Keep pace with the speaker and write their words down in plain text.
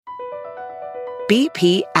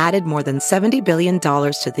BP added more than $70 billion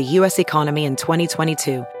to the U.S. economy in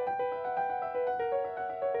 2022.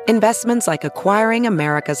 Investments like acquiring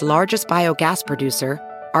America's largest biogas producer,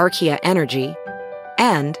 Archaea Energy,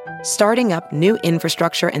 and starting up new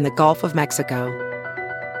infrastructure in the Gulf of Mexico.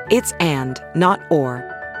 It's and, not or.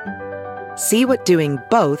 See what doing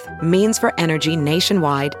both means for energy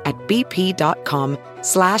nationwide at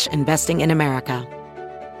bp.com/investing in America.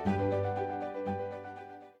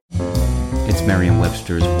 It's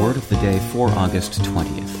Merriam-Webster's Word of the Day for August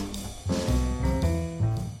 20th.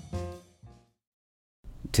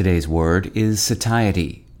 Today's word is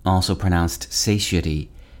satiety, also pronounced satiety,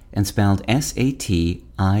 and spelled satiety.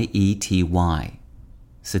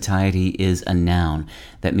 Satiety is a noun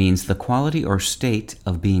that means the quality or state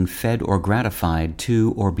of being fed or gratified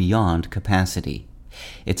to or beyond capacity.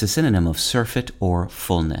 It's a synonym of surfeit or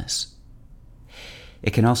fullness.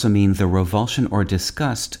 It can also mean the revulsion or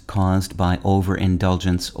disgust caused by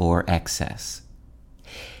overindulgence or excess.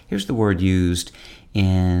 Here's the word used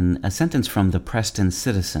in a sentence from the Preston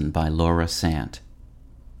Citizen by Sant.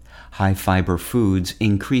 High-fiber foods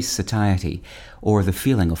increase satiety, or the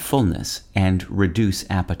feeling of fullness, and reduce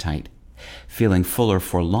appetite. Feeling fuller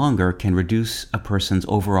for longer can reduce a person's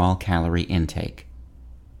overall calorie intake.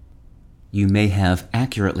 You may have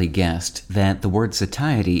accurately guessed that the word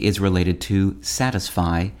satiety is related to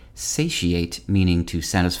satisfy, satiate, meaning to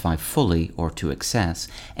satisfy fully or to excess,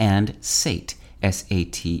 and sate,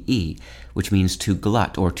 sate, which means to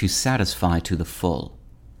glut or to satisfy to the full.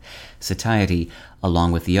 Satiety,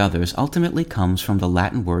 along with the others, ultimately comes from the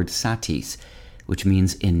Latin word satis, which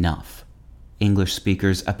means enough. English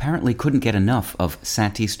speakers apparently couldn't get enough of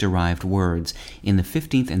satis-derived words in the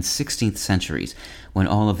 15th and 16th centuries, when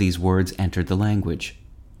all of these words entered the language.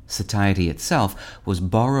 Satiety itself was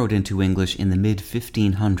borrowed into English in the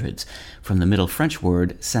mid-1500s from the Middle French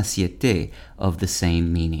word satiate of the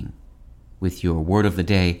same meaning. With your Word of the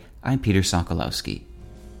Day, I'm Peter Sokolowski.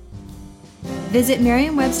 Visit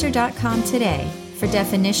Merriam-Webster.com today for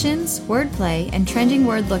definitions, wordplay, and trending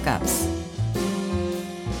word lookups.